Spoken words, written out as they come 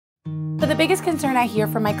the biggest concern I hear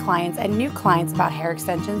from my clients and new clients about hair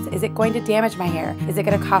extensions is it going to damage my hair? Is it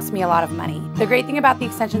going to cost me a lot of money? The great thing about the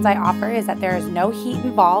extensions I offer is that there is no heat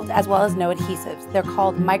involved as well as no adhesives. They're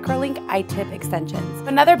called microlink I-tip extensions.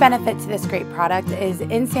 Another benefit to this great product is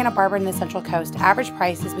in Santa Barbara and the Central Coast, average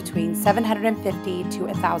price is between $750 to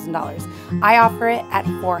 $1,000. I offer it at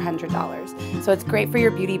 $400. So it's great for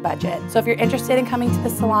your beauty budget. So if you're interested in coming to the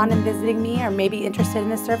salon and visiting me or maybe interested in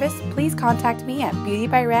this service, please contact me at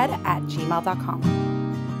BeautybyRed@gmail.com.